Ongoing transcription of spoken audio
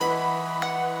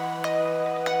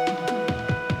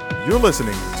You're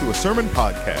listening to a sermon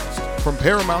podcast from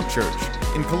Paramount Church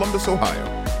in Columbus,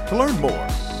 Ohio. To learn more,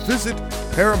 visit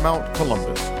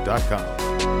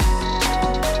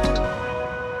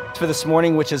ParamountColumbus.com. For this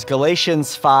morning, which is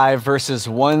Galatians 5, verses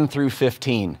 1 through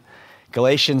 15.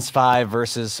 Galatians 5,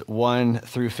 verses 1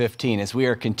 through 15, as we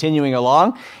are continuing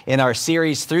along in our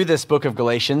series through this book of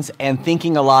Galatians and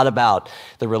thinking a lot about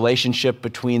the relationship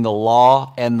between the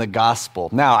law and the gospel.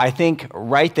 Now, I think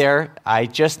right there, I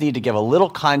just need to give a little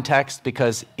context,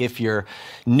 because if you're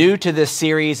new to this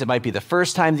series, it might be the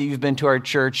first time that you've been to our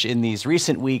church in these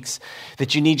recent weeks,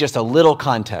 that you need just a little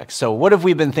context. So what have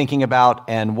we been thinking about,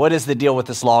 and what is the deal with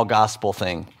this law-gospel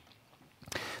thing?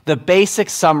 The basic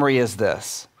summary is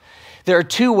this. There are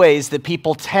two ways that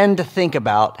people tend to think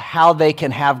about how they can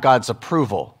have God's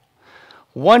approval.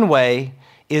 One way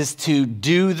is to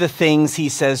do the things he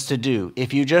says to do.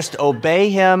 If you just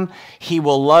obey him, he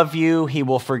will love you, he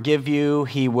will forgive you,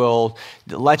 he will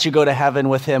let you go to heaven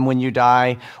with him when you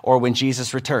die or when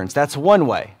Jesus returns. That's one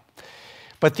way.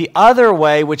 But the other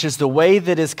way, which is the way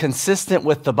that is consistent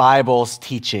with the Bible's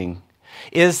teaching,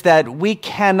 is that we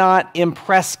cannot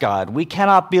impress God, we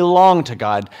cannot belong to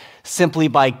God simply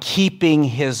by keeping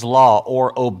his law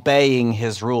or obeying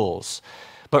his rules.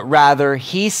 But rather,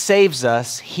 he saves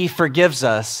us, he forgives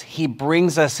us, he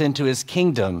brings us into his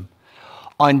kingdom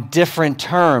on different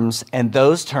terms, and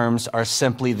those terms are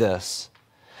simply this: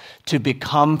 to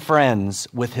become friends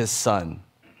with his Son.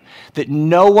 That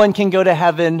no one can go to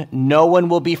heaven, no one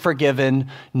will be forgiven,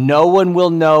 no one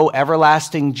will know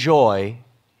everlasting joy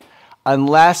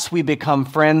unless we become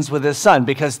friends with his Son,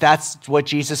 because that's what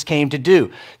Jesus came to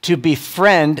do, to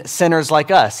befriend sinners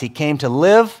like us. He came to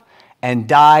live and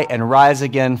die and rise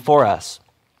again for us.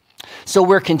 So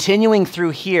we're continuing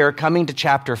through here, coming to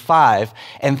chapter 5,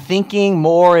 and thinking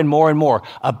more and more and more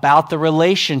about the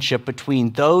relationship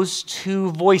between those two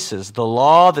voices, the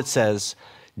law that says,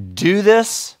 do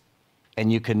this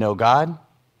and you can know God,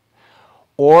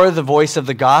 or the voice of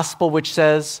the gospel which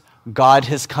says, God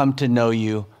has come to know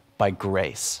you by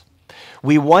grace.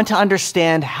 We want to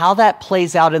understand how that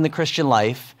plays out in the Christian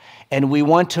life, and we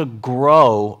want to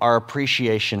grow our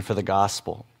appreciation for the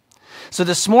gospel. So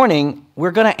this morning, we're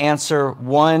going to answer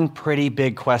one pretty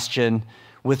big question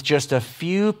with just a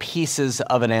few pieces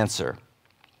of an answer.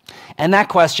 And that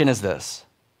question is this: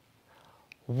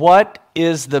 what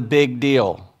is the big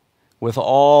deal with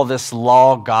all this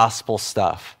law gospel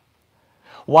stuff?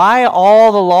 Why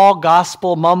all the law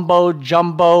gospel mumbo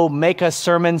jumbo, make a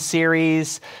sermon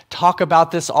series, talk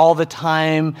about this all the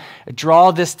time,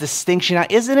 draw this distinction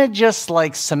out? Isn't it just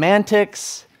like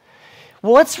semantics?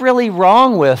 What's really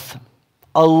wrong with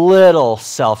a little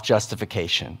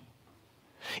self-justification?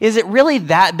 Is it really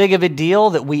that big of a deal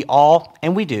that we all,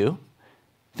 and we do,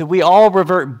 that we all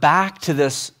revert back to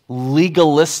this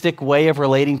legalistic way of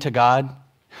relating to God,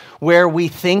 where we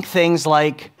think things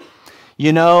like,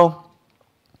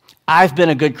 I've been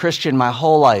a good Christian my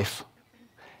whole life,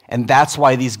 and that's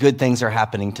why these good things are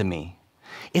happening to me.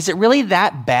 Is it really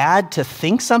that bad to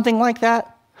think something like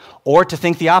that? Or to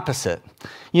think the opposite?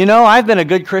 I've been a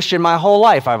good Christian my whole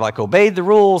life. I've obeyed the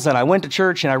rules, and I went to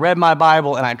church, and I read my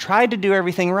Bible, and I tried to do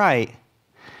everything right,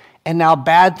 and now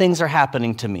bad things are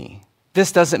happening to me.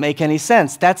 This doesn't make any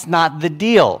sense. That's not the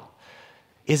deal.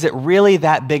 Is it really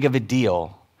that big of a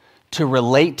deal to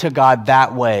relate to God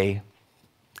that way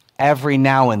every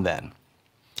now and then?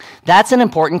 That's an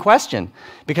important question,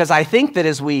 because I think that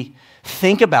as we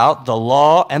think about the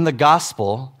law and the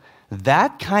gospel,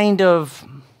 that kind of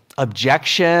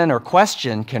objection or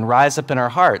question can rise up in our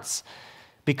hearts,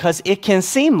 because it can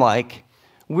seem like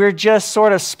we're just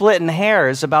sort of splitting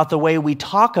hairs about the way we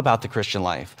talk about the Christian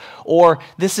life, or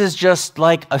this is just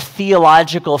like a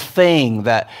theological thing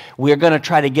that we're going to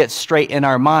try to get straight in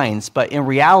our minds, but in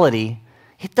reality,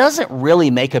 it doesn't really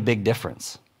make a big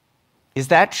difference. Is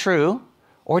that true?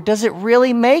 Or does it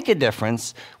really make a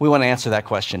difference? We want to answer that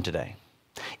question today.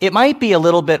 It might be a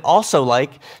little bit also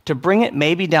like to bring it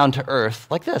maybe down to earth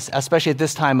like this, especially at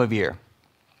this time of year.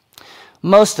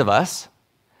 Most of us,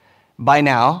 by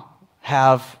now,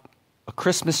 have a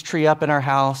Christmas tree up in our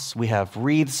house. We have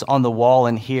wreaths on the wall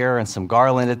in here and some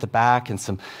garland at the back and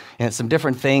some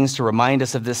different things to remind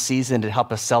us of this season, to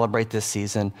help us celebrate this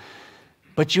season.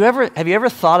 But have you ever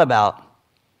thought about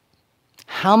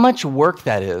how much work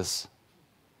that is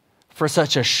for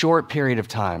such a short period of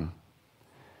time?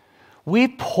 We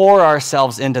pour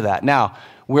ourselves into that. Now,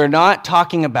 we're not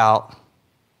talking about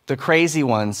the crazy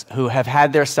ones who have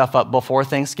had their stuff up before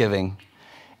Thanksgiving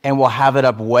and will have it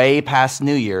up way past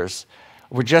New Year's.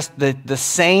 We're just the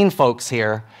sane folks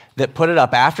here that put it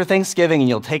up after Thanksgiving, and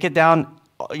you'll take it down,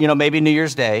 maybe New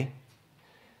Year's Day.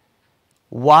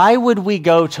 Why would we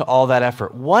go to all that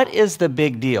effort? What is the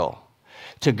big deal?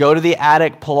 To go to the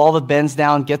attic, pull all the bins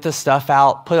down, get the stuff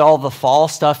out, put all the fall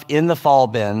stuff in the fall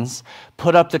bins,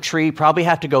 put up the tree, probably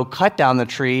have to go cut down the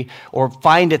tree or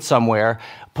find it somewhere,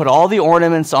 put all the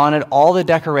ornaments on it, all the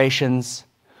decorations,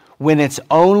 when it's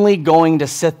only going to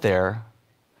sit there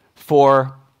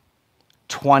for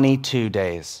 22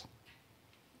 days.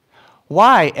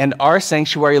 Why? And our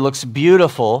sanctuary looks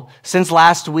beautiful. Since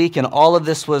last week and all of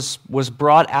this was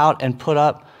brought out and put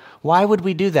up, why would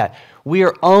we do that? We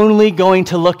are only going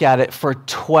to look at it for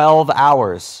 12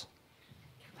 hours,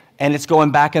 and it's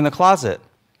going back in the closet.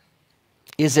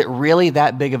 Is it really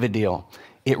that big of a deal?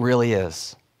 It really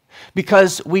is.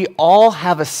 Because we all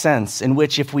have a sense in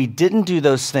which if we didn't do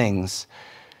those things,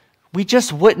 we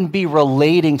just wouldn't be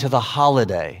relating to the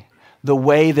holiday the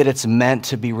way that it's meant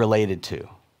to be related to.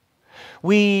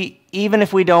 Even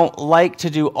if we don't like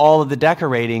to do all of the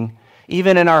decorating,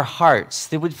 even in our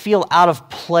hearts, it would feel out of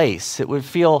place. It would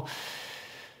feel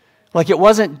like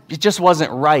it just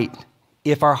wasn't right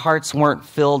if our hearts weren't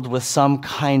filled with some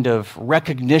kind of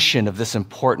recognition of this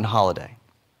important holiday.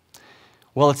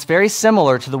 Well, it's very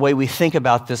similar to the way we think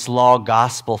about this law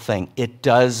gospel thing. It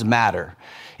does matter,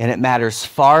 and it matters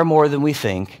far more than we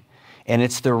think, and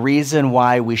it's the reason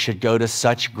why we should go to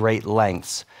such great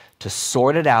lengths to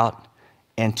sort it out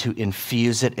and to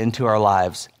infuse it into our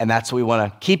lives. And that's what we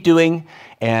want to keep doing.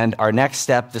 And our next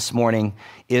step this morning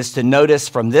is to notice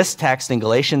from this text in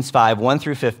Galatians 5, 1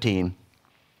 through 15,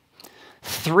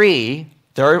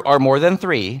 there are more than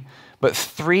three, but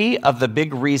three of the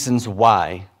big reasons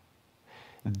why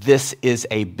this is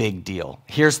a big deal.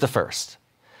 Here's the first.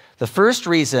 The first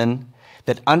reason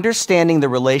that understanding the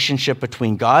relationship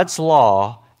between God's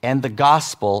law and the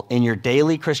gospel in your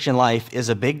daily Christian life is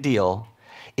a big deal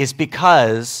is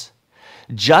because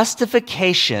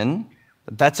justification,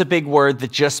 that's a big word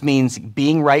that just means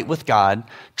being right with God,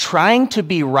 trying to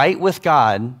be right with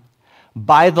God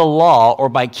by the law or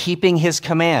by keeping his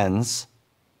commands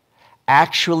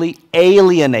actually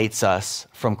alienates us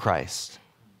from Christ.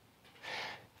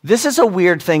 This is a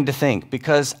weird thing to think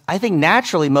because I think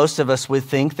naturally most of us would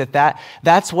think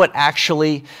that's what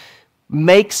actually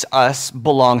makes us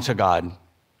belong to God.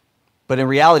 But in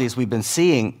reality, as we've been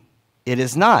seeing, it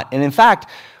is not. And in fact,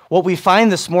 what we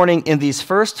find this morning in these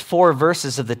first 4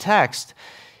 verses of the text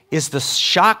is the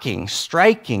shocking,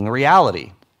 striking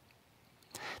reality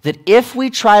that if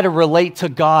we try to relate to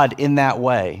God in that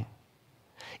way,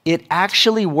 it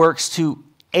actually works to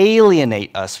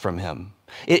alienate us from him.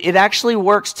 It actually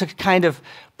works to kind of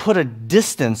put a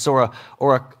distance or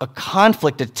a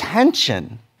conflict, a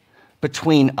tension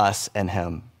between us and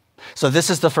him. So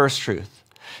this is the first truth.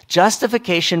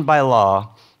 Justification by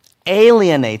law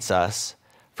alienates us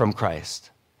from Christ.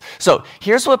 So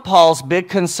here's what Paul's big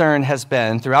concern has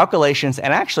been throughout Galatians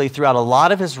and actually throughout a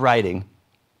lot of his writing.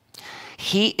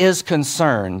 He is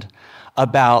concerned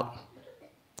about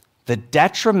the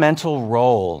detrimental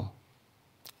role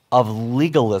of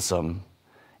legalism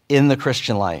in the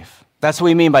Christian life. That's what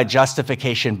we mean by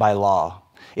justification by law.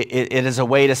 It is a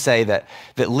way to say that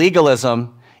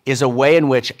legalism is a way in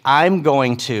which I'm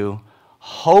going to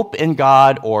hope in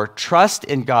God or trust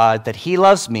in God that he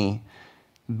loves me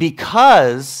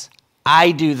because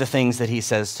I do the things that he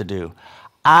says to do.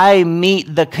 I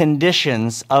meet the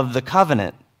conditions of the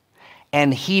covenant,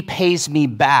 and he pays me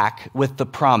back with the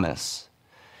promise.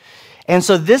 And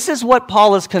so this is what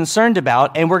Paul is concerned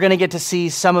about, and we're going to get to see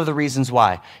some of the reasons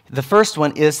why. The first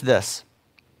one is this.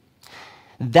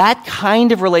 That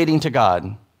kind of relating to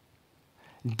God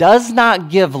does not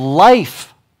give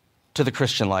life to the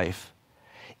Christian life.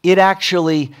 It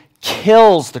actually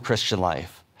kills the Christian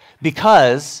life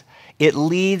because it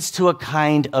leads to a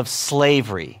kind of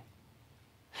slavery.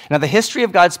 Now, the history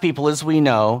of God's people, as we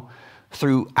know,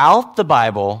 throughout the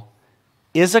Bible,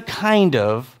 is a kind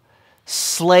of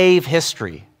slave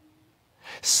history.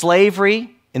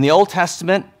 Slavery in the Old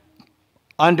Testament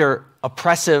under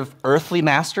oppressive earthly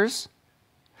masters.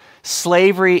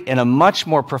 Slavery in a much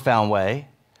more profound way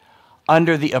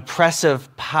under the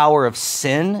oppressive power of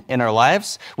sin in our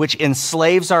lives, which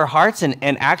enslaves our hearts and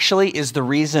actually is the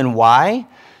reason why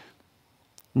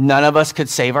none of us could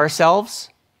save ourselves.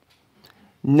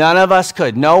 None of us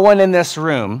could. No one in this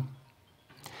room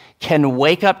can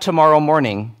wake up tomorrow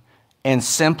morning and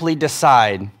simply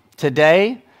decide,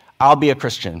 today I'll be a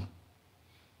Christian.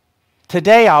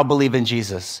 Today I'll believe in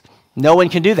Jesus. No one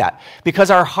can do that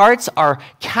because our hearts are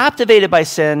captivated by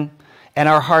sin and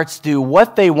our hearts do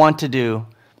what they want to do.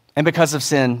 And because of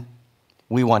sin,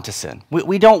 we want to sin.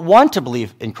 We don't want to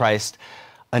believe in Christ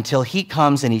until he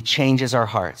comes and he changes our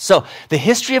hearts. So the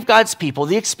history of God's people,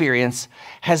 the experience,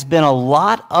 has been a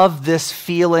lot of this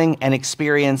feeling and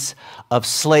experience of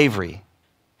slavery.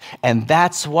 And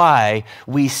that's why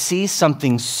we see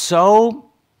something so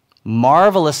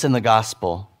marvelous in the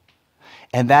gospel,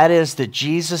 and that is that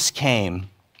Jesus came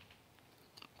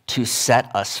to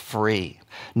set us free.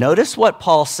 Notice what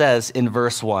Paul says in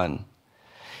verse 1.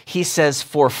 He says,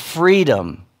 "For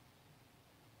freedom,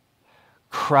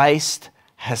 Christ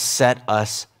has set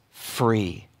us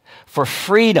free." For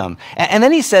freedom. And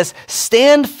then he says,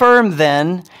 "Stand firm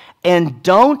then, and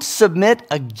don't submit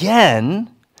again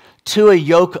to a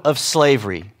yoke of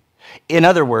slavery." In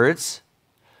other words,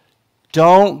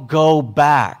 don't go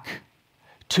back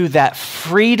to that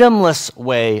freedomless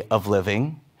way of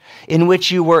living in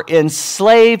which you were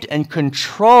enslaved and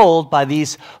controlled by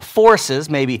these forces,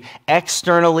 maybe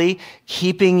externally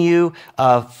keeping you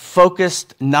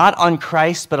focused not on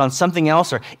Christ but on something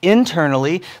else, or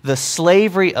internally the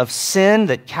slavery of sin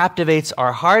that captivates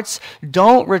our hearts.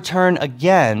 Don't return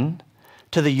again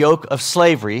to the yoke of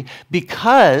slavery,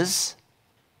 because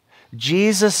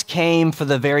Jesus came for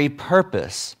the very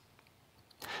purpose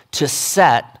to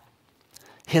set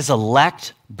his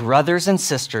elect brothers and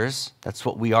sisters, that's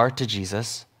what we are to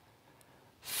Jesus,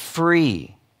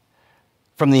 free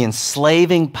from the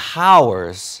enslaving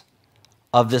powers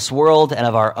of this world and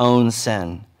of our own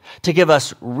sin, to give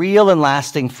us real and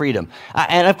lasting freedom.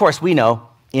 And of course, we know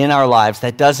in our lives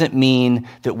that doesn't mean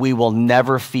that we will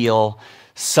never feel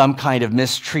some kind of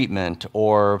mistreatment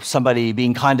or somebody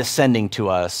being condescending to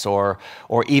us, or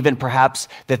even perhaps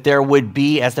that there would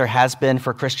be, as there has been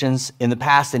for Christians in the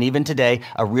past and even today,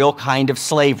 a real kind of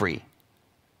slavery.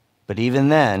 But even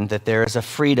then, that there is a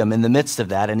freedom in the midst of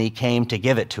that, and he came to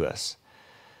give it to us.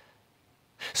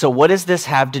 So what does this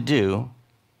have to do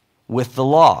with the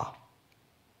law?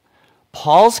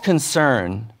 Paul's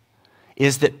concern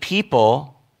is that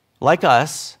people like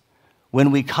us,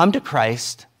 when we come to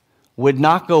Christ, would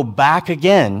not go back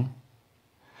again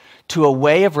to a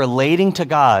way of relating to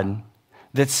God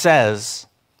that says,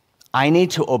 I need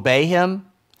to obey him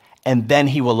and then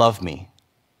he will love me.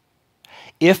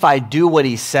 If I do what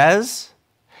he says,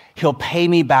 he'll pay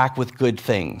me back with good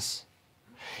things.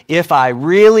 If I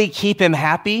really keep him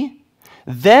happy,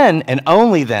 then and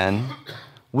only then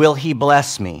will he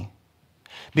bless me.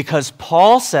 Because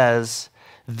Paul says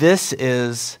this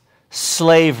is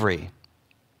slavery.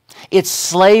 It's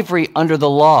slavery under the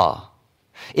law.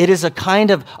 It is a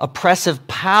kind of oppressive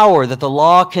power that the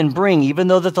law can bring, even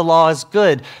though that the law is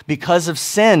good. Because of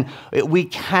sin, we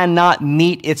cannot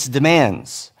meet its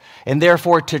demands. And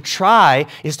therefore, to try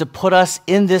is to put us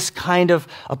in this kind of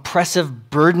oppressive,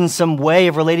 burdensome way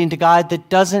of relating to God that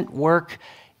doesn't work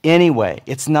anyway.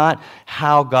 It's not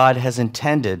how God has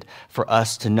intended for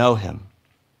us to know him.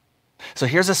 So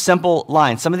here's a simple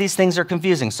line. Some of these things are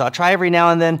confusing, so I'll try every now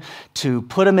and then to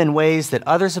put them in ways that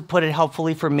others have put it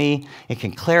helpfully for me. It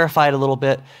can clarify it a little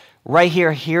bit. Right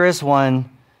here is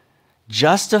one.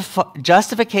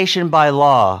 Justification by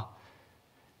law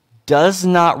does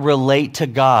not relate to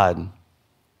God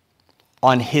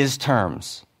on his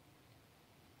terms.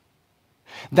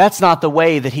 That's not the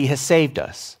way that he has saved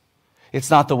us.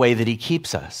 It's not the way that he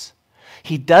keeps us.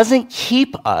 He doesn't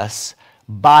keep us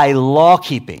by law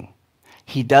keeping.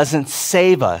 He doesn't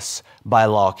save us by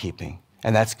law keeping.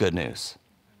 And that's good news.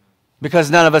 Because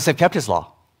none of us have kept his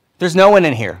law. There's no one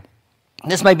in here.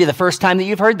 This might be the first time that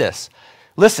you've heard this.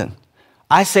 Listen,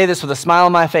 I say this with a smile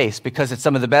on my face because it's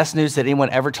some of the best news that anyone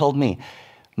ever told me.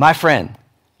 My friend,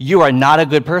 you are not a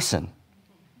good person.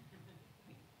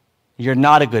 You're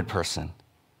not a good person.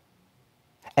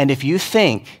 And if you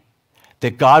think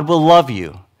that God will love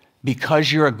you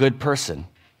because you're a good person,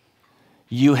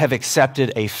 you have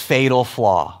accepted a fatal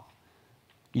flaw.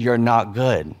 You're not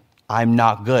good. I'm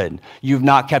not good. You've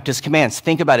not kept his commands.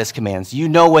 Think about his commands. You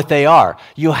know what they are.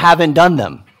 You haven't done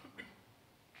them.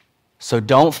 So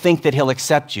don't think that he'll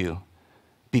accept you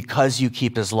because you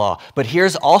keep his law. But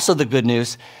here's also the good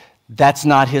news. That's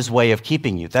not his way of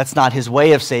keeping you. That's not his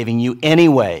way of saving you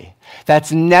anyway.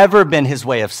 That's never been his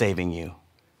way of saving you.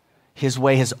 His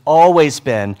way has always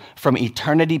been, from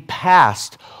eternity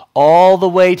past all the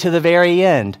way to the very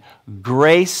end,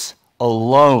 grace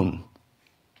alone,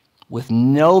 with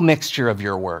no mixture of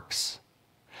your works,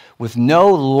 with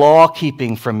no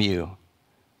law-keeping from you,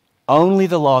 only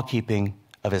the law-keeping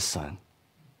of his Son.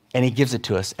 And he gives it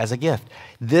to us as a gift.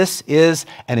 This is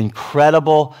an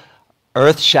incredible,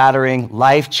 earth-shattering,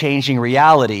 life-changing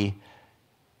reality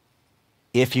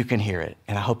if you can hear it,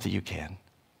 and I hope that you can.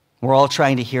 We're all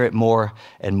trying to hear it more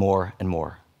and more and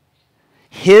more.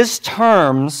 His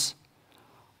terms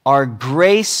are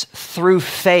grace through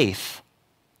faith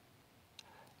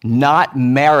not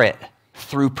merit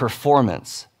through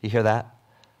performance. You hear that?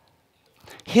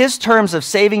 His terms of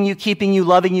saving you, keeping you,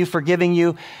 loving you, forgiving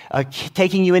you,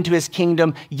 taking you into his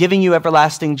kingdom, giving you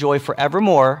everlasting joy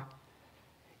forevermore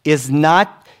is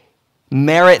not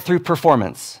merit through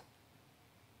performance.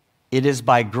 It is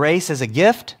by grace as a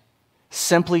gift,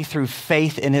 simply through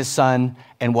faith in his Son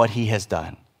and what he has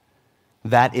done.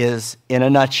 That is, in a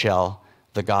nutshell,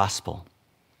 the gospel.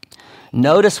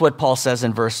 Notice what Paul says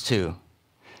in verse 2.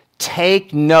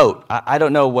 Take note. I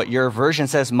don't know what your version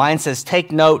says. Mine says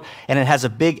take note, and it has a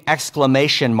big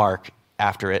exclamation mark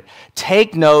after it.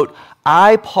 Take note,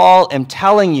 I, Paul, am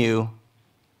telling you,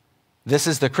 this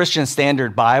is the Christian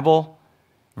Standard Bible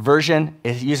version.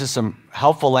 It uses some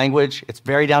helpful language. It's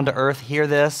very down to earth. Hear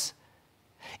this.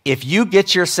 If you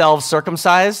get yourselves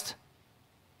circumcised,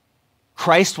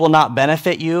 Christ will not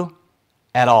benefit you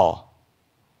at all.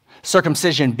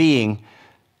 Circumcision being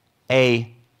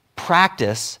a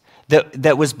practice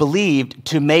that was believed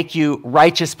to make you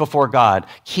righteous before God,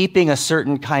 keeping a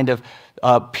certain kind of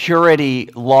purity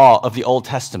law of the Old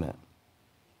Testament.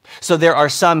 So there are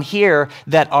some here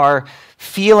that are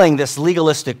feeling this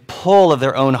legalistic pull of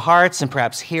their own hearts and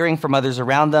perhaps hearing from others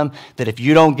around them that if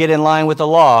you don't get in line with the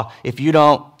law, if you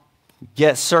don't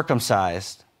get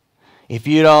circumcised, if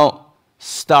you don't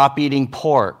stop eating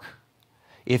pork,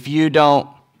 if you don't,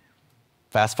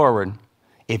 fast forward,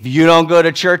 if you don't go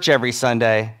to church every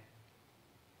Sunday,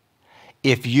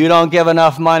 if you don't give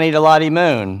enough money to Lottie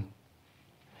Moon,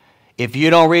 if you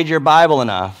don't read your Bible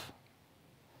enough,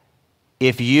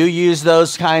 if you use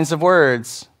those kinds of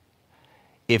words,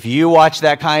 if you watch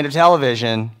that kind of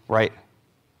television, right?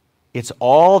 It's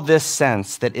all this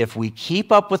sense that if we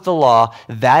keep up with the law,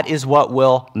 that is what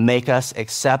will make us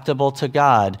acceptable to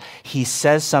God. He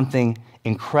says something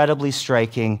incredibly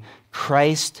striking.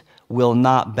 Christ will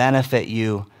not benefit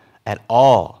you at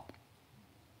all.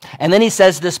 And then he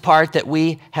says this part that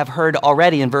we have heard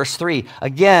already in verse 3.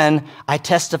 Again, I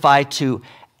testify to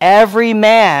every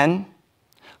man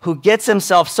who gets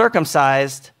himself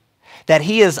circumcised that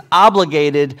he is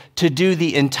obligated to do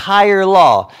the entire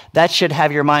law. That should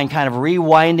have your mind kind of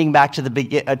rewinding back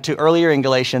to earlier in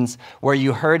Galatians where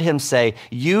you heard him say,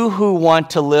 you who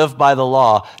want to live by the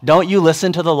law, don't you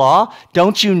listen to the law?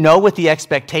 Don't you know what the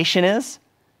expectation is?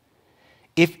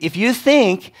 If you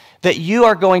think that you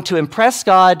are going to impress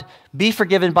God, be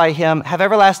forgiven by him, have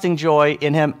everlasting joy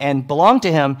in him, and belong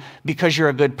to him because you're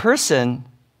a good person,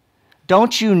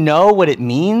 don't you know what it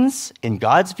means in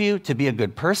God's view to be a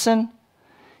good person?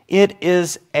 It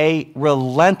is a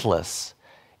relentless,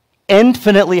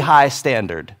 infinitely high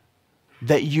standard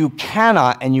that you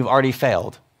cannot, and you've already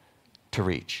failed, to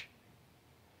reach.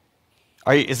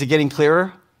 Is it getting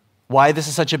clearer why this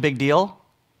is such a big deal?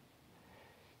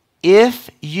 If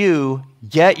you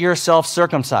get yourself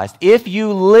circumcised, if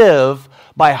you live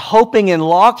by hoping in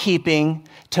law keeping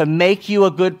to make you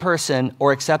a good person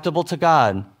or acceptable to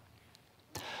God,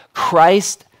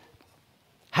 Christ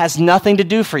has nothing to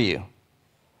do for you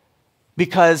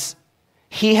because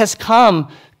he has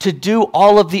come to do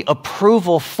all of the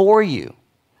approval for you.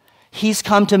 He's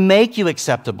come to make you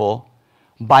acceptable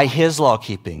by his law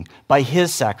keeping, by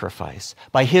his sacrifice,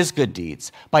 by his good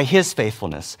deeds, by his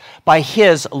faithfulness, by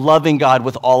his loving God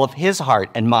with all of his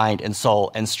heart and mind and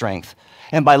soul and strength,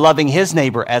 and by loving his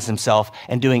neighbor as himself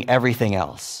and doing everything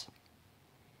else.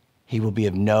 He will be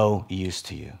of no use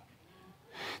to you.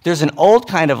 There's an old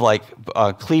kind of like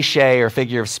cliche or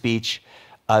figure of speech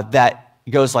that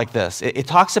goes like this. It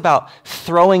talks about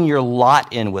throwing your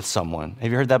lot in with someone.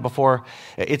 Have you heard that before?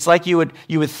 It's like you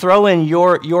would throw in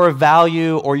your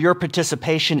value or your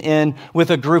participation in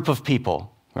with a group of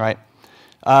people, right?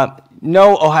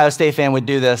 No Ohio State fan would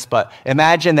do this, but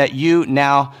imagine that you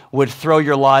now would throw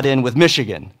your lot in with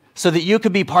Michigan so that you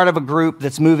could be part of a group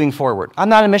that's moving forward. I'm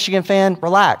not a Michigan fan.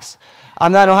 Relax.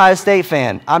 I'm not an Ohio State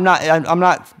fan. I'm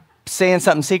not saying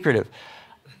something secretive.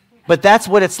 But that's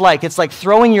what it's like. It's like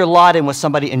throwing your lot in with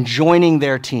somebody and joining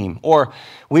their team. Or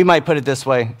we might put it this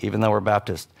way, even though we're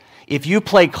Baptist. If you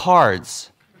play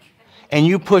cards and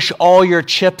you push all your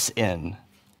chips in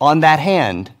on that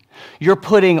hand, you're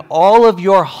putting all of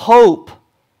your hope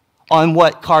on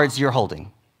what cards you're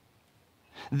holding.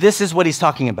 This is what he's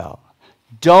talking about.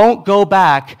 Don't go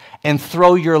back and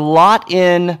throw your lot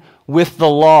in with the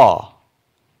law.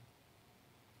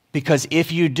 Because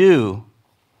if you do,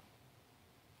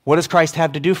 what does Christ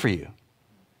have to do for you?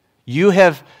 You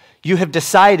have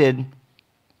decided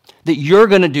that you're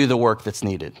going to do the work that's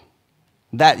needed,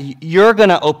 that you're going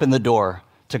to open the door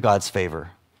to God's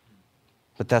favor.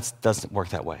 But that doesn't work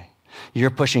that way. You're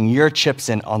pushing your chips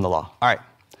in on the law. All right,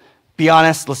 be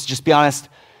honest. Let's just be honest.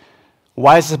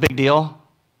 Why is this a big deal?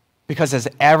 because it has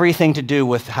everything to do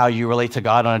with how you relate to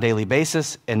God on a daily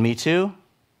basis, and me too.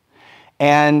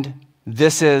 And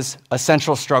this is a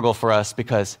central struggle for us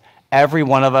because every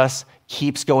one of us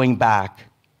keeps going back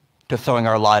to throwing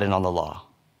our lot in on the law.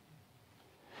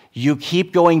 You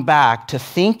keep going back to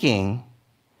thinking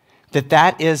that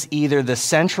that is either the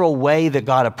central way that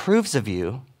God approves of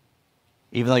you,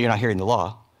 even though you're not hearing the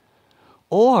law,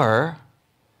 or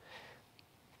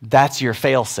that's your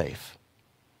fail-safe.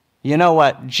 You know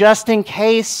what? Just in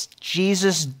case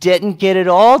Jesus didn't get it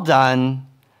all done,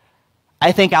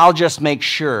 I think I'll just make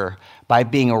sure by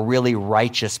being a really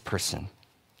righteous person.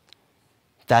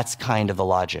 That's kind of the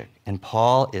logic. And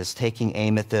Paul is taking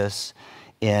aim at this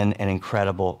in an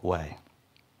incredible way.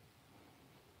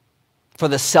 For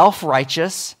the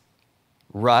self-righteous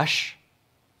rush,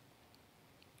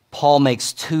 Paul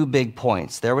makes two big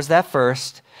points. There was that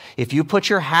first. If you put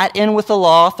your hat in with the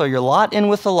law, throw your lot in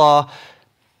with the law,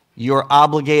 you're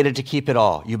obligated to keep it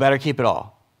all. You better keep it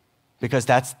all, because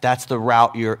that's the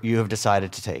route you have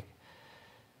decided to take.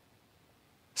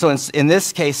 So in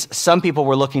this case, some people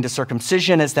were looking to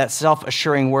circumcision as that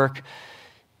self-assuring work.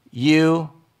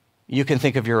 You can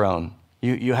think of your own.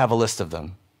 You have a list of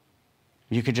them.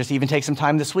 You could just even take some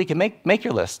time this week and make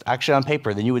your list, actually on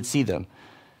paper, then you would see them.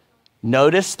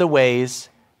 Notice the ways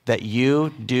that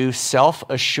you do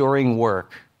self-assuring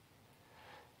work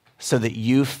so that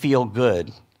you feel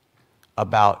good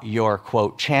about your,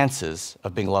 quote, chances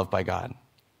of being loved by God.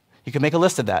 You can make a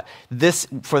list of that. This,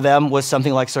 for them, was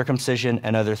something like circumcision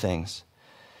and other things.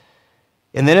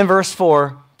 And then in verse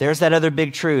 4, there's that other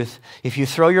big truth. If you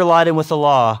throw your lot in with the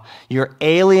law, you're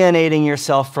alienating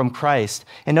yourself from Christ.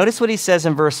 And notice what he says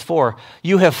in verse 4.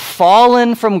 You have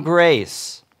fallen from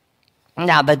grace.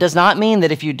 Now, that does not mean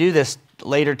that if you do this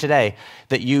later today,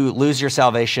 that you lose your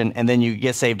salvation and then you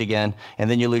get saved again and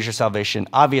then you lose your salvation.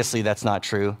 Obviously, that's not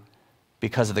true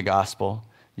because of the gospel.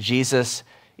 Jesus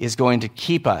is going to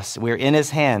keep us. We're in his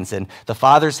hands, and the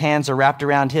Father's hands are wrapped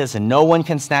around his, and no one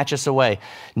can snatch us away.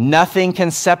 Nothing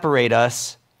can separate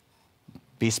us,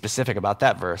 be specific about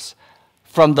that verse,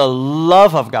 from the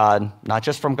love of God, not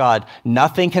just from God.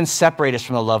 Nothing can separate us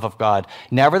from the love of God.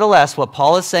 Nevertheless, what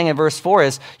Paul is saying in verse 4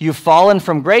 is, you've fallen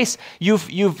from grace.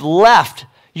 You've left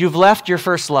your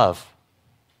first love.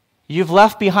 You've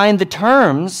left behind the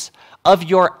terms of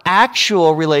your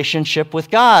actual relationship with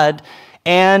God,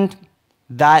 and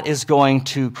that is going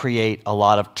to create a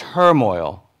lot of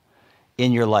turmoil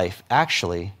in your life.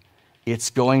 Actually, it's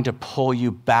going to pull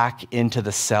you back into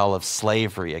the cell of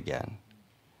slavery again.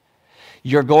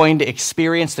 You're going to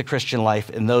experience the Christian life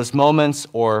in those moments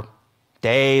or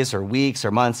days or weeks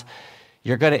or months.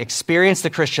 You're going to experience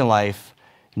the Christian life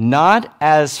not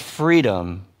as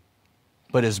freedom,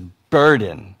 but as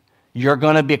burden. You're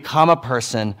going to become a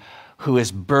person who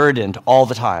is burdened all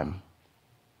the time.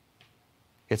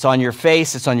 It's on your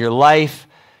face, it's on your life.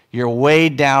 You're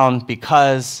weighed down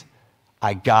because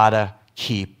I gotta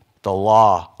keep the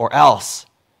law or else.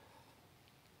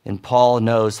 And Paul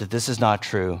knows that this is not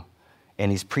true, and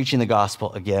he's preaching the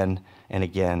gospel again and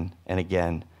again and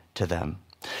again to them.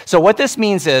 So what this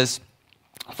means is,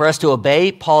 for us to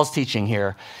obey Paul's teaching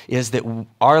here, is that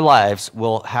our lives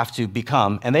will have to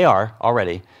become, and they are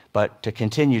already, but to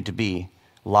continue to be,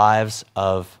 lives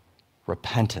of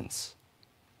repentance.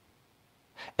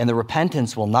 And the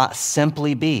repentance will not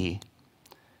simply be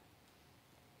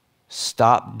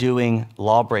stop doing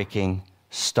law-breaking,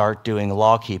 start doing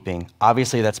law-keeping.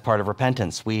 Obviously, that's part of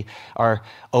repentance. We are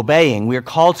obeying. We are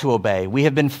called to obey. We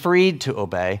have been freed to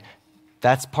obey.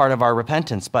 That's part of our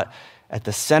repentance. But at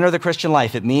the center of the Christian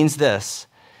life, it means this.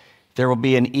 There will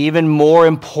be an even more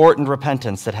important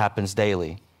repentance that happens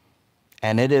daily.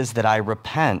 And it is that I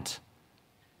repent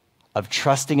of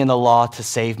trusting in the law to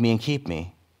save me and keep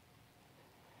me,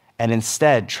 and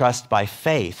instead trust by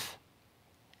faith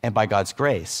and by God's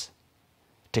grace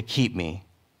to keep me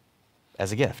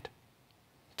as a gift.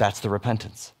 That's the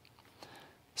repentance.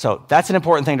 So that's an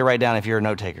important thing to write down if you're a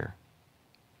note taker.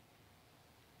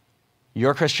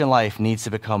 Your Christian life needs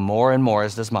to become more and more,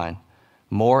 as does mine,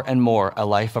 more and more a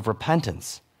life of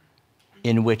repentance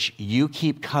in which you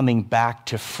keep coming back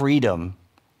to freedom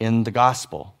in the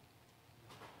gospel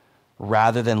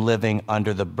rather than living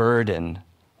under the burden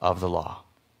of the law.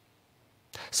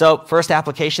 So, first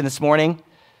application this morning,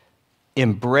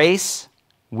 embrace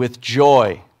with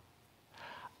joy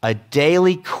a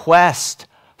daily quest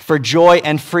for joy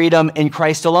and freedom in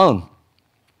Christ alone.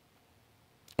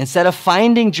 Instead of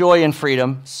finding joy and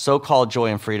freedom, so-called joy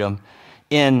and freedom,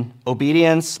 in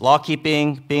obedience,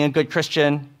 law-keeping, being a good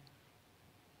Christian,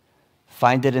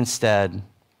 find it instead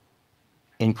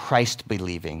in Christ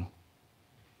believing,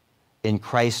 in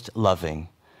Christ loving,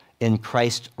 in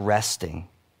Christ resting.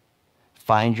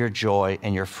 Find your joy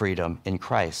and your freedom in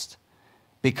Christ.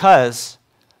 Because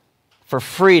for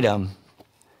freedom,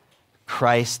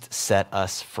 Christ set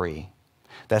us free.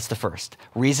 That's the first.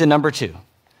 Reason number 2,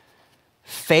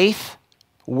 faith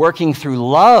working through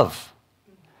love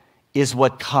is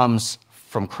what comes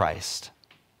from Christ,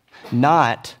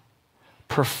 not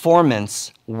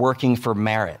performance working for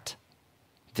merit.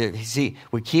 See,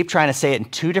 we keep trying to say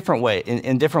it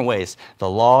in different ways. The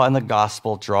law and the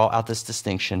gospel draw out this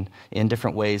distinction in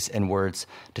different ways and words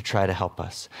to try to help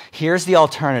us. Here's the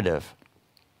alternative.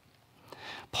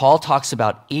 Paul talks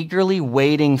about eagerly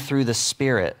wading through the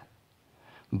Spirit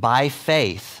by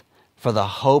faith for the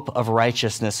hope of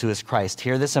righteousness, who is Christ.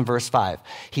 Hear this in verse 5.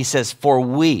 He says,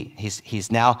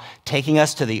 he's now taking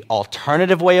us to the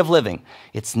alternative way of living.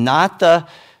 It's not the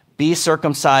be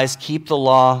circumcised, keep the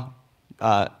law,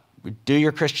 do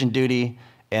your Christian duty,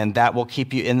 and that will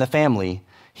keep you in the family.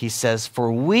 He says,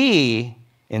 for we,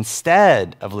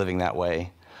 instead of living that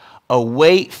way,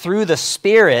 await through the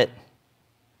Spirit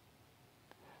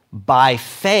by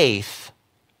faith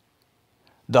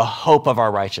the hope of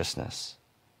our righteousness.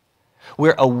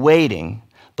 We're awaiting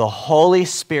the Holy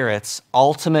Spirit's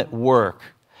ultimate work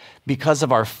because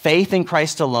of our faith in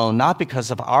Christ alone, not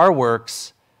because of our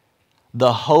works,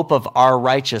 the hope of our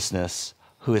righteousness,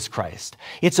 who is Christ.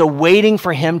 It's a waiting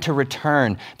for him to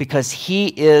return because he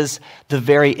is the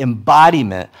very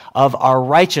embodiment of our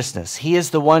righteousness. He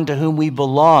is the one to whom we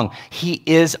belong. He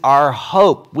is our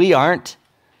hope. We aren't.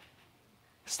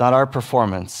 It's not our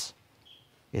performance.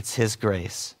 It's his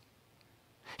grace.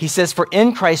 He says, for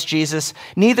in Christ Jesus,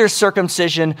 neither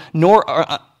circumcision nor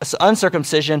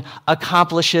uncircumcision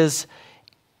accomplishes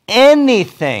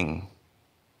anything.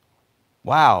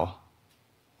 Wow.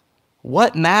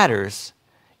 What matters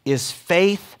is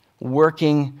faith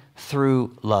working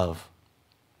through love.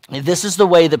 This is the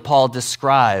way that Paul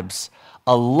describes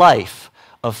a life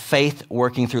of faith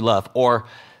working through love, or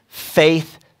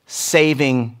faith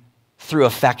saving through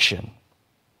affection,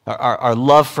 our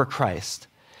love for Christ.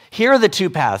 Here are the two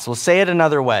paths. We'll say it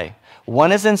another way.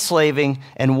 One is enslaving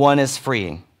and one is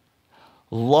freeing.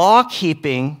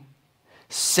 Law-keeping,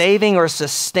 saving or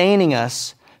sustaining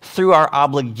us through our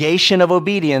obligation of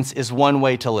obedience is one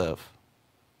way to live.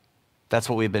 That's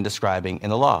what we've been describing in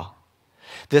the law.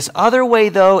 This other way,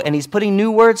 though, and he's putting new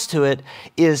words to it,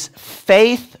 is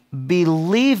faith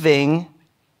believing,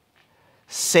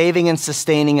 saving and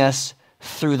sustaining us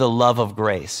through the love of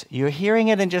grace. You're hearing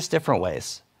it in just different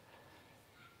ways.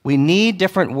 We need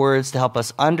different words to help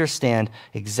us understand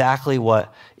exactly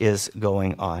what is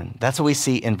going on. That's what we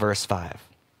see in verse 5.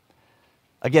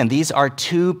 Again, these are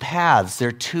two paths.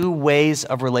 They're two ways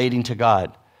of relating to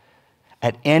God.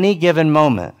 At any given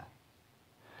moment,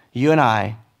 you and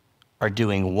I are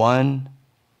doing one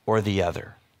or the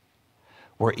other.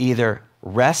 We're either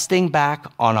resting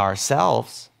back on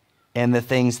ourselves and the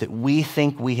things that we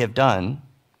think we have done,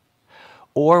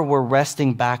 or we're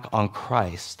resting back on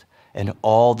Christ and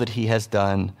all that he has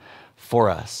done for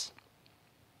us.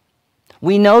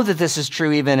 We know that this is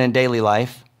true even in daily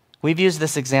life. We've used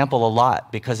this example a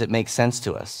lot because it makes sense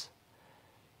to us.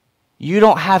 You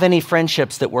don't have any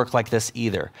friendships that work like this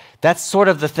either. That's sort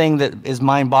of the thing that is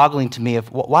mind-boggling to me.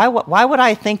 Why would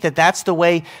I think that that's the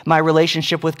way my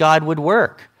relationship with God would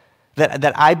work?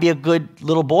 That I'd be a good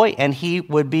little boy and he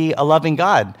would be a loving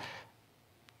God.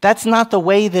 That's not the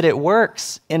way that it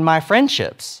works in my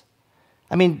friendships.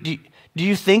 I mean, do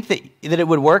you think that it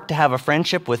would work to have a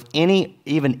friendship with even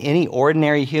any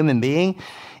ordinary human being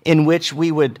in which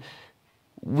we would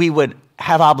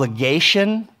have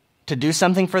obligation to do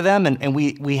something for them, and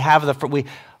we're going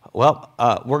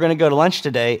to go to lunch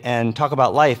today and talk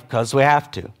about life because we have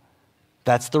to.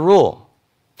 That's the rule.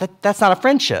 That's not a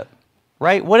friendship,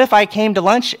 right? What if I came to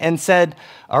lunch and said,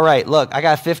 all right, look, I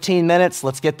got 15 minutes,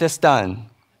 let's get this done.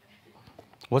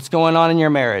 What's going on in your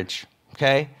marriage?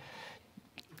 Okay?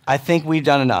 I think we've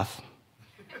done enough.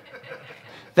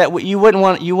 That you wouldn't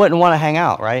want to hang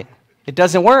out, right? It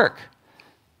doesn't work.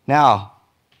 Now,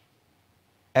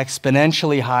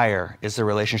 exponentially higher is the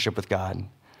relationship with God.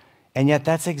 And yet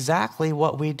that's exactly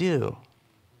what we do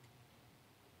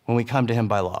when we come to him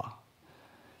by law.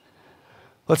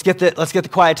 Let's get the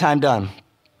quiet time done.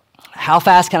 How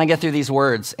fast can I get through these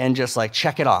words and just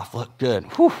check it off? Look good.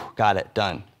 Whew, got it,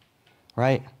 done.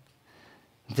 Right?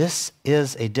 This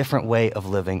is a different way of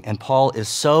living, and Paul is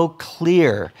so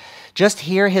clear. Just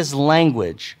hear his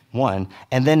language, one,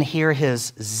 and then hear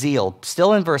his zeal.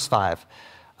 Still in verse 5,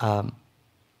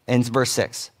 in verse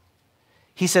 6.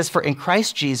 He says, for in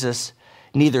Christ Jesus,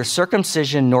 neither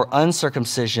circumcision nor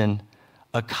uncircumcision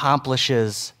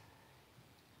accomplishes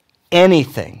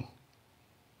anything.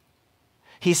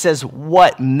 He says,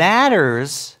 what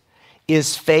matters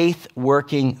is faith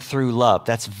working through love.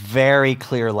 That's very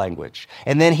clear language.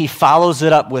 And then he follows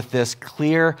it up with this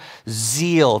clear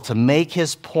zeal to make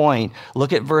his point.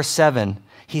 Look at verse 7.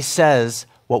 He says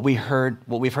what we've heard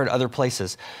other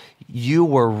places. You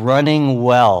were running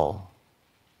well.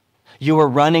 You were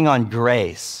running on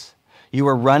grace. You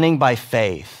were running by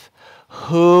faith.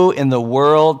 Who in the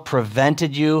world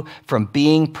prevented you from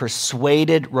being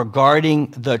persuaded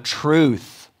regarding the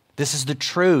truth? This is the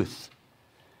truth.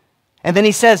 And then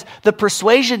he says, the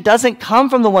persuasion doesn't come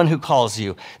from the one who calls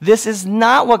you. This is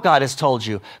not what God has told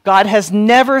you. God has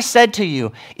never said to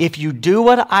you, if you do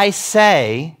what I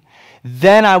say,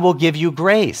 then I will give you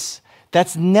grace.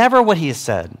 That's never what he has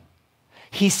said.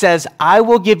 He says, I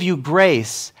will give you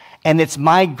grace, and it's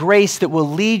my grace that will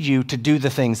lead you to do the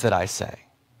things that I say.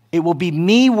 It will be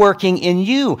me working in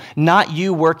you, not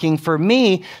you working for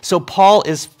me. So Paul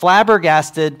is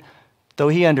flabbergasted, though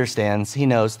he understands, he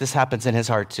knows this happens in his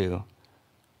heart too.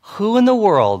 Who in the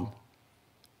world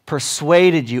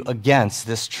persuaded you against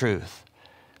this truth?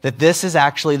 That this is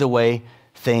actually the way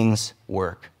things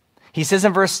work. He says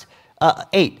in verse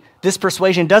 8, this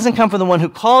persuasion doesn't come from the one who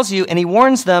calls you, and he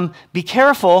warns them, be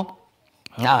careful.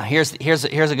 Here's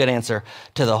a good answer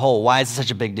to the whole, why is it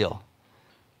such a big deal?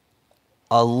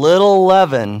 A little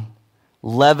leaven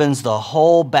leavens the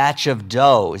whole batch of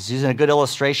dough. He's using a good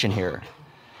illustration here.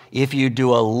 If you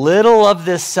do a little of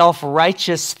this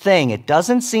self-righteous thing, it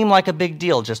doesn't seem like a big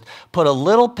deal. Just put a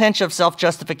little pinch of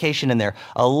self-justification in there.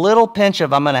 A little pinch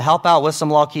of, I'm going to help out with some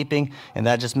law-keeping, and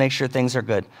that just makes sure things are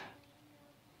good.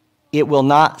 It will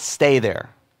not stay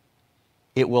there.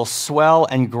 It will swell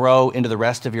and grow into the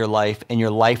rest of your life, and your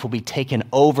life will be taken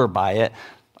over by it.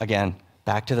 Again,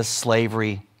 back to the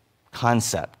slavery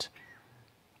concept.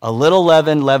 A little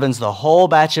leaven leavens the whole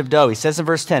batch of dough. He says in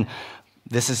verse 10,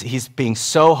 he's being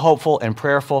so hopeful and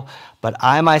prayerful, but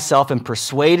I myself am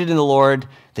persuaded in the Lord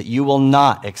that you will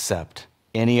not accept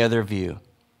any other view.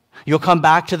 You'll come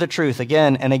back to the truth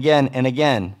again and again and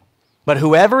again. But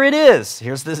whoever it is,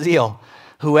 here's the zeal,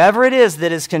 whoever it is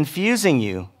that is confusing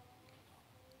you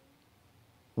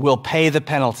will pay the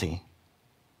penalty.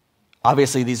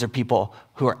 Obviously, these are people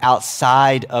who are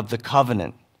outside of the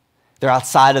covenant. They're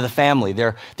outside of the family.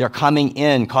 They're coming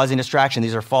in, causing distraction.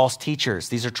 These are false teachers.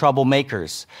 These are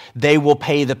troublemakers. They will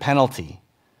pay the penalty.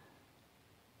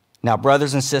 Now,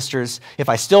 brothers and sisters, if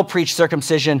I still preach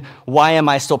circumcision, why am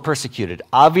I still persecuted?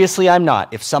 Obviously, I'm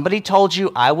not. If somebody told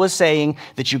you I was saying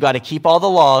that you got to keep all the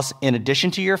laws in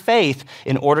addition to your faith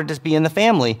in order to be in the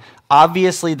family,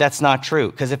 obviously that's not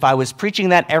true. Because if I was preaching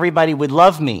that, everybody would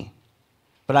love me.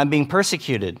 But I'm being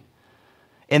persecuted.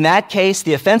 In that case,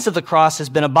 the offense of the cross has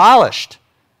been abolished.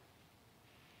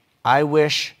 I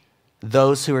wish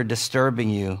those who are disturbing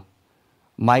you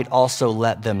might also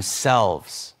let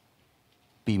themselves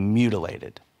be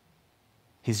mutilated.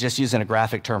 He's just using a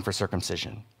graphic term for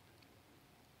circumcision.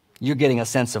 You're getting a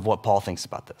sense of what Paul thinks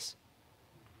about this.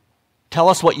 Tell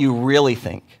us what you really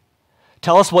think.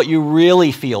 Tell us what you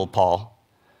really feel, Paul.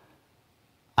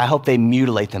 I hope they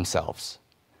mutilate themselves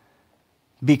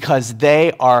because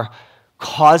they are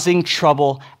causing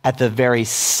trouble at the very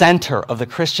center of the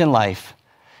Christian life,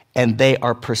 and they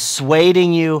are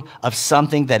persuading you of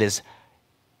something that is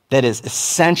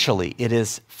essentially, it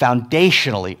is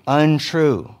foundationally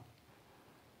untrue.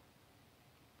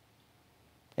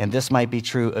 And this might be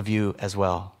true of you as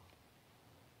well.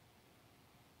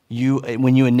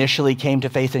 When you initially came to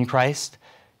faith in Christ,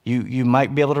 you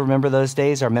might be able to remember those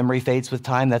days. Our memory fades with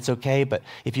time, that's okay, but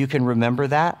if you can remember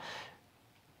that,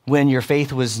 when your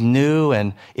faith was new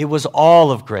and it was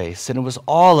all of grace and it was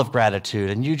all of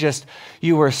gratitude and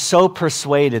you were so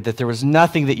persuaded that there was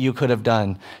nothing that you could have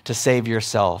done to save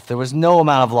yourself. There was no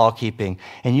amount of law keeping,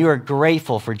 and you are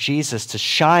grateful for Jesus to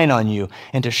shine on you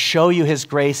and to show you his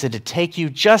grace and to take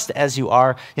you just as you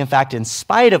are, in fact, in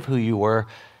spite of who you were,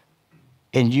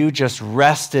 and you just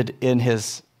rested in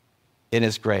his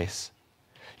grace.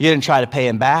 You didn't try to pay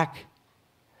him back.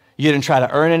 You didn't try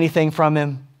to earn anything from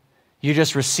him. You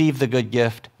just received the good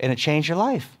gift, and it changed your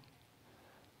life.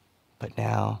 But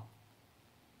now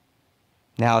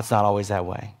it's not always that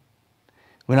way.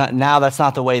 Now that's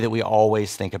not the way that we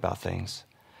always think about things.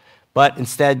 But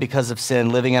instead, because of sin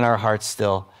living in our hearts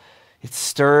still, it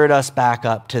stirred us back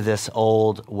up to this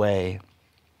old way,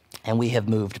 and we have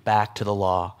moved back to the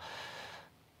law.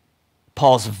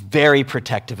 Paul's very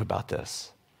protective about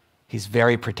this. He's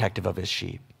very protective of his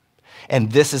sheep.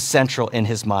 And this is central in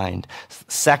his mind.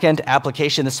 Second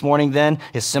application this morning then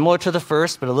is similar to the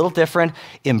first, but a little different.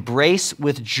 Embrace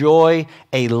with joy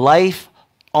a life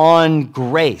on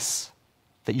grace.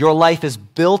 That your life is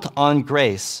built on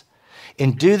grace.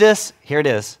 And do this, here it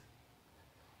is,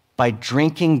 by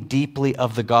drinking deeply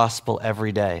of the gospel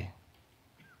every day.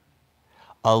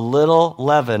 A little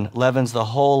leaven leavens the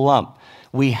whole lump.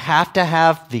 We have to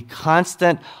have the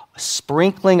constant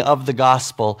sprinkling of the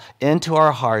gospel into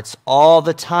our hearts all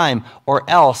the time, or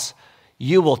else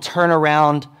you will turn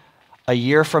around a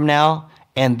year from now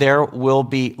and there will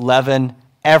be leaven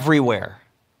everywhere.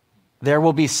 There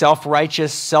will be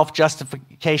self-righteous,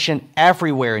 self-justification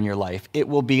everywhere in your life. It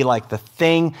will be like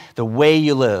the way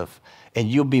you live, and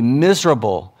you'll be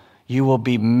miserable. You will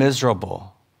be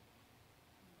miserable.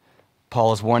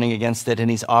 Paul is warning against it, and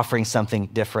he's offering something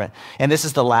different. And this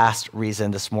is the last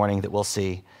reason this morning that we'll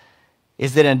see,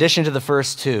 is that in addition to the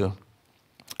first two,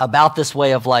 about this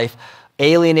way of life,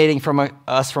 alienating from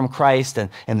us from Christ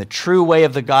and the true way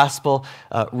of the gospel,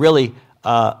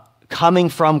 coming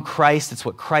from Christ. It's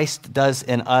what Christ does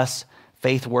in us,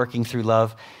 faith working through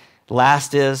love.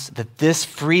 Last is that this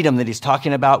freedom that he's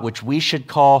talking about, which we should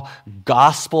call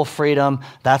gospel freedom,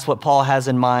 that's what Paul has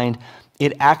in mind.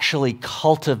 It actually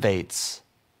cultivates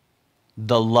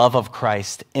the love of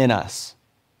Christ in us.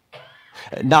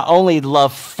 Not only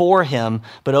love for him,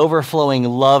 but overflowing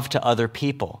love to other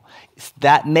people.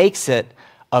 That makes it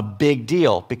a big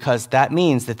deal, because that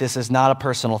means that this is not a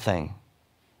personal thing.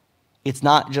 It's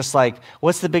not just like,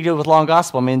 what's the big deal with law and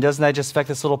gospel? I mean, doesn't that just affect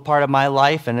this little part of my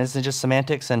life? And isn't it just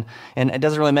semantics? And it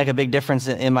doesn't really make a big difference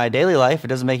in my daily life. It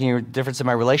doesn't make any difference in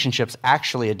my relationships.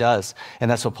 Actually, it does. And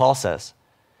that's what Paul says.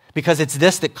 Because it's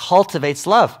this that cultivates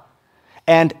love.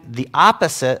 And the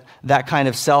opposite, that kind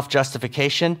of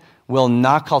self-justification, will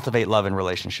not cultivate love in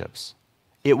relationships.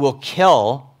 It will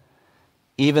kill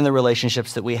even the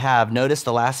relationships that we have. Notice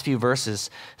the last few verses,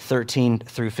 13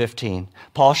 through 15.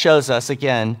 Paul shows us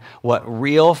again what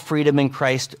real freedom in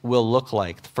Christ will look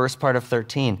like. The first part of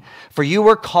 13. For you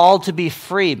were called to be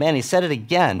free. Man, he said it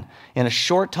again in a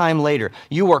short time later.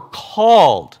 You were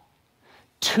called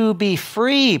to be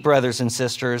free, brothers and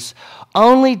sisters.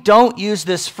 Only don't use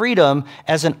this freedom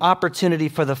as an opportunity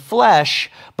for the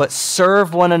flesh, but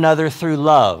serve one another through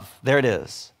love. There it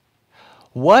is.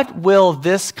 What will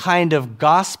this kind of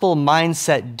gospel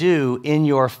mindset do in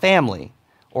your family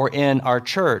or in our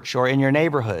church or in your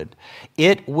neighborhood?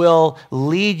 It will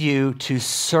lead you to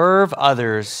serve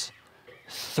others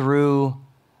through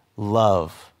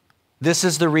love. This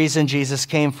is the reason Jesus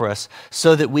came for us,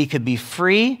 so that we could be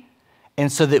free and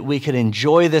so that we could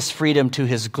enjoy this freedom to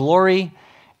his glory,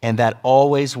 and that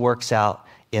always works out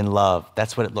in love.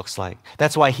 That's what it looks like.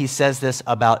 That's why he says this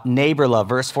about neighbor love.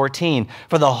 Verse 14,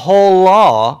 for the whole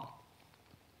law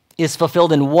is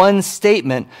fulfilled in one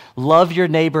statement, love your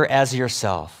neighbor as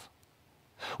yourself.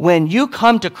 When you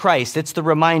come to Christ, it's the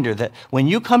reminder that when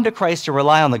you come to Christ to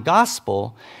rely on the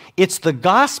gospel, it's the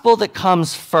gospel that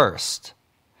comes first.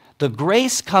 The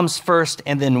grace comes first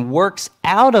and then works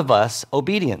out of us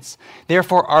obedience.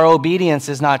 Therefore, our obedience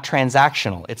is not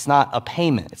transactional. It's not a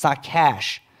payment. It's not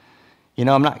cash. You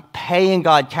know, I'm not paying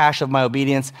God cash of my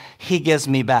obedience. He gives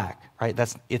me back, right?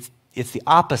 It's the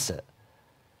opposite.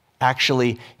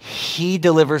 Actually, he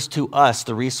delivers to us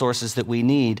the resources that we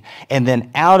need, and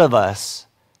then out of us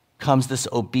comes this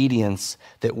obedience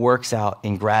that works out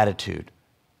in gratitude.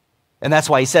 And that's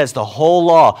why he says the whole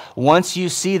law, once you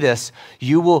see this,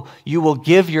 you will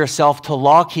give yourself to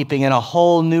law keeping in a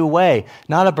whole new way,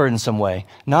 not a burdensome way,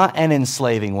 not an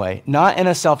enslaving way, not in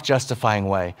a self-justifying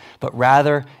way, but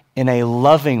rather in a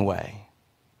loving way.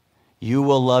 You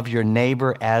will love your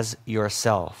neighbor as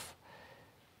yourself.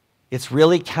 It's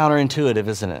really counterintuitive,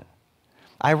 isn't it?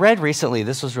 I read recently,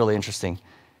 this was really interesting.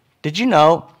 Did you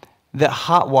know that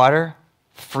hot water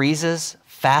freezes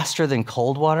faster than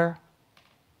cold water?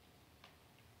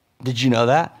 Did you know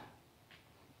that?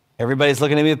 Everybody's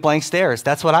looking at me with blank stares.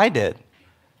 That's what I did.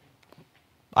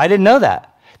 I didn't know that.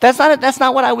 That's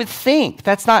not what I would think.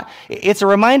 It's a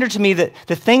reminder to me that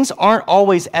the things aren't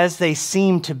always as they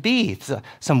seem to be.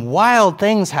 Some wild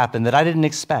things happen that I didn't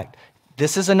expect.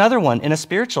 This is another one in a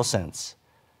spiritual sense.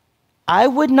 I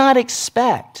would not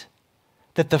expect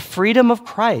that the freedom of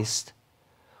Christ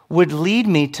would lead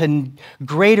me to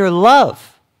greater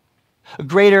love,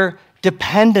 greater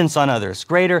dependence on others,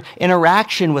 greater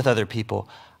interaction with other people.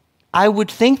 I would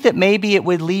think that maybe it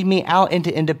would lead me out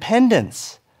into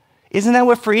independence. Isn't that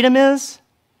what freedom is?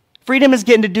 Freedom is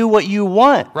getting to do what you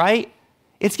want, right?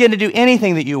 It's getting to do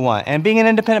anything that you want and being an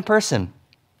independent person.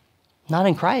 Not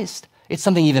in Christ. It's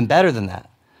something even better than that.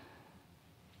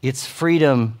 It's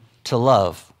freedom to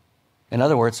love. In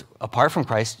other words, apart from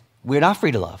Christ, we're not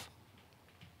free to love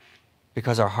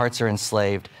because our hearts are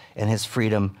enslaved and his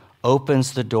freedom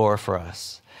opens the door for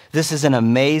us. This is an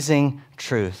amazing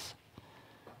truth.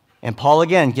 And Paul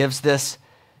again gives this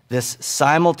this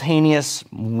simultaneous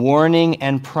warning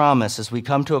and promise. As we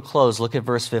come to a close, look at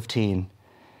verse 15.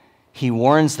 He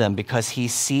warns them because he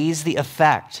sees the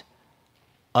effect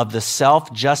of the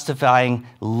self-justifying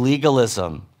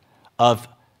legalism of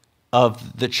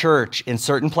the church in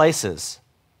certain places.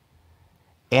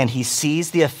 And he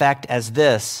sees the effect as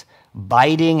this: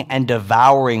 biting and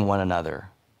devouring one another.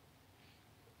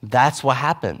 That's what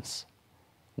happens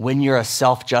when you're a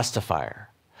self-justifier,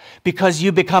 because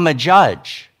you become a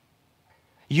judge.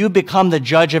 You become the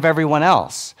judge of everyone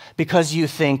else because you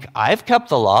think, I've kept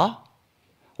the law.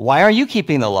 Why are you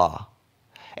keeping the law?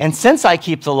 And since I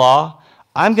keep the law,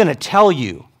 I'm going to tell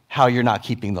you how you're not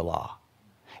keeping the law.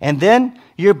 And then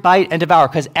you bite and devour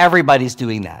because everybody's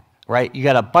doing that, right? You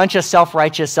got a bunch of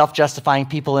self-righteous, self-justifying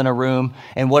people in a room,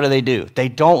 and what do? They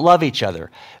don't love each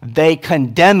other. They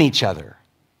condemn each other.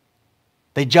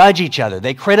 They judge each other.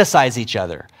 They criticize each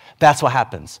other. That's what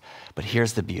happens. But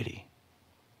here's the beauty.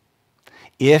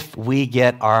 If we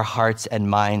get our hearts and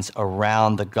minds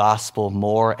around the gospel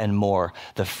more and more,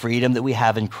 the freedom that we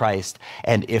have in Christ,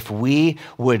 and if we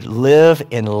would live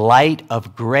in light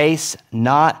of grace,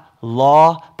 not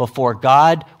law, before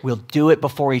God, we'll do it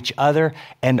before each other,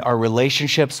 and our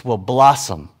relationships will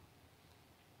blossom.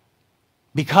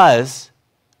 Because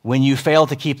when you fail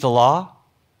to keep the law,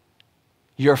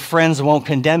 your friends won't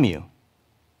condemn you.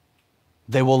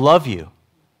 They will love you.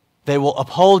 They will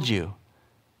uphold you.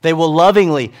 They will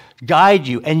lovingly guide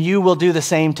you, and you will do the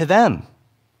same to them.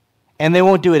 And they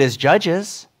won't do it as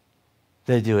judges.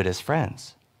 They do it as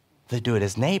friends. They do it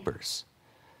as neighbors.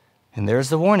 And there's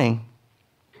the warning.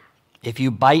 If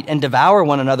you bite and devour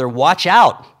one another, watch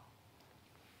out,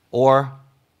 or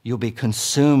you'll be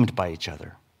consumed by each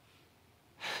other.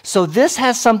 So this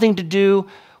has something to do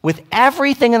with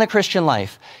everything in the Christian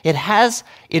life. It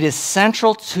is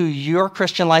central to your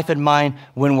Christian life and mine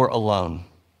when we're alone.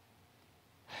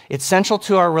 It's central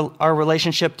to our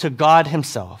relationship to God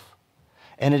himself.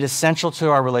 And it is central to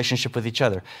our relationship with each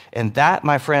other. And that,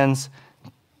 my friends,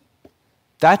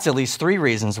 that's at least 3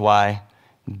 reasons why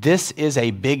this is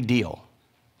a big deal.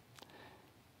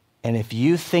 And if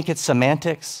you think it's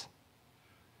semantics,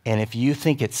 and if you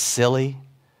think it's silly,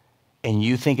 and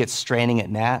you think it's straining at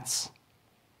gnats,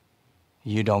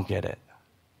 you don't get it.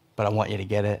 But I want you to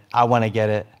get it. I want to get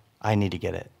it. I need to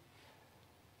get it.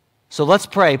 So let's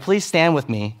pray. Please stand with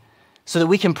me so that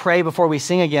we can pray before we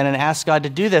sing again and ask God to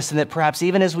do this, and that perhaps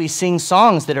even as we sing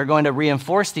songs that are going to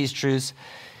reinforce these truths,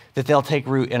 that they'll take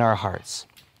root in our hearts.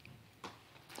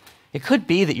 It could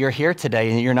be that you're here today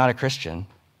and you're not a Christian.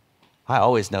 I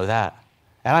always know that.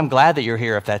 And I'm glad that you're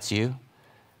here if that's you.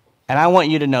 And I want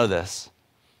you to know this.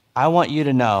 I want you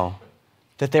to know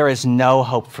that there is no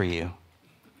hope for you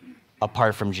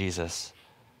apart from Jesus.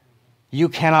 You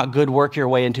cannot good work your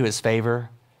way into his favor.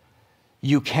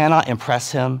 You cannot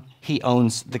impress him. He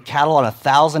owns the cattle on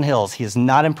 1,000 hills. He is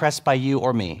not impressed by you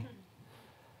or me.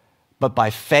 But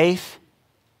by faith,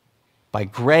 by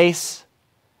grace,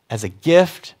 as a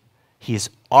gift, he's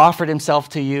offered himself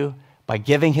to you by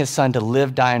giving his son to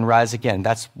live, die, and rise again.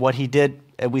 That's what he did.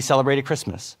 We celebrated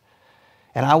Christmas.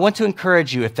 And I want to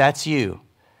encourage you, if that's you,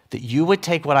 that you would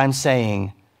take what I'm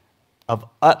saying of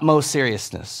utmost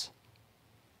seriousness,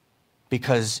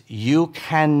 because you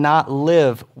cannot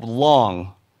live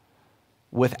long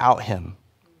without him.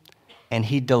 And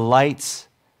he delights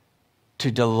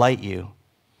to delight you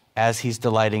as he's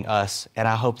delighting us. And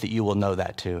I hope that you will know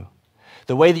that too.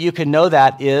 The way that you can know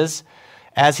that is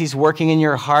as he's working in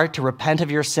your heart to repent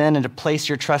of your sin and to place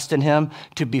your trust in him,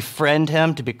 to befriend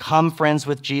him, to become friends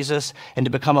with Jesus, and to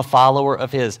become a follower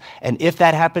of his. And if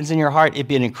that happens in your heart, it'd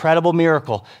be an incredible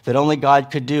miracle that only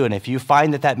God could do. And if you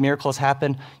find that miracle has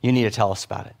happened, you need to tell us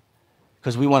about it.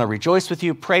 Because we want to rejoice with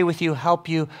you, pray with you, help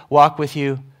you, walk with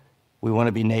you. We want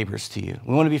to be neighbors to you.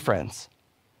 We want to be friends.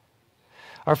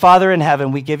 Our Father in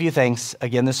heaven, we give you thanks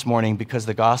again this morning because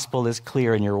the gospel is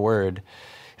clear in your word.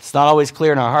 It's not always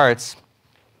clear in our hearts.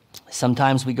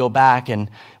 Sometimes we go back and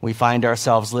we find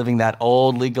ourselves living that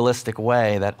old legalistic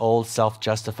way, that old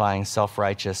self-justifying,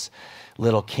 self-righteous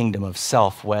little kingdom of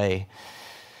self way.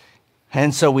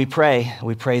 And so we pray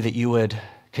that you would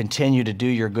continue to do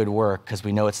your good work because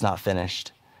we know it's not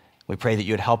finished. We pray that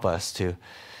you would help us to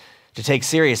take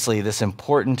seriously this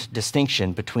important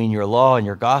distinction between your law and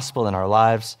your gospel in our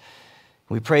lives.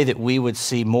 We pray that we would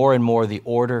see more and more the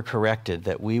order corrected,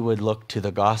 that we would look to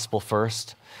the gospel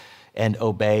first and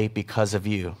obey because of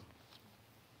you,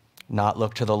 not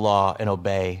look to the law and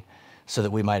obey so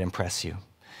that we might impress you.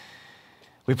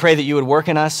 We pray that you would work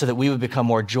in us so that we would become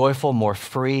more joyful, more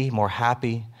free, more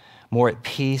happy, more at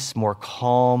peace, more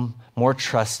calm, more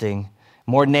trusting,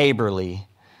 more neighborly,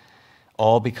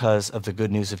 all because of the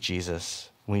good news of Jesus.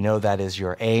 We know that is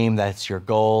your aim, that's your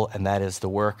goal, and that is the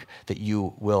work that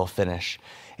you will finish.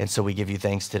 And so we give you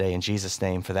thanks today in Jesus'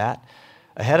 name for that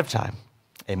ahead of time.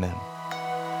 Amen.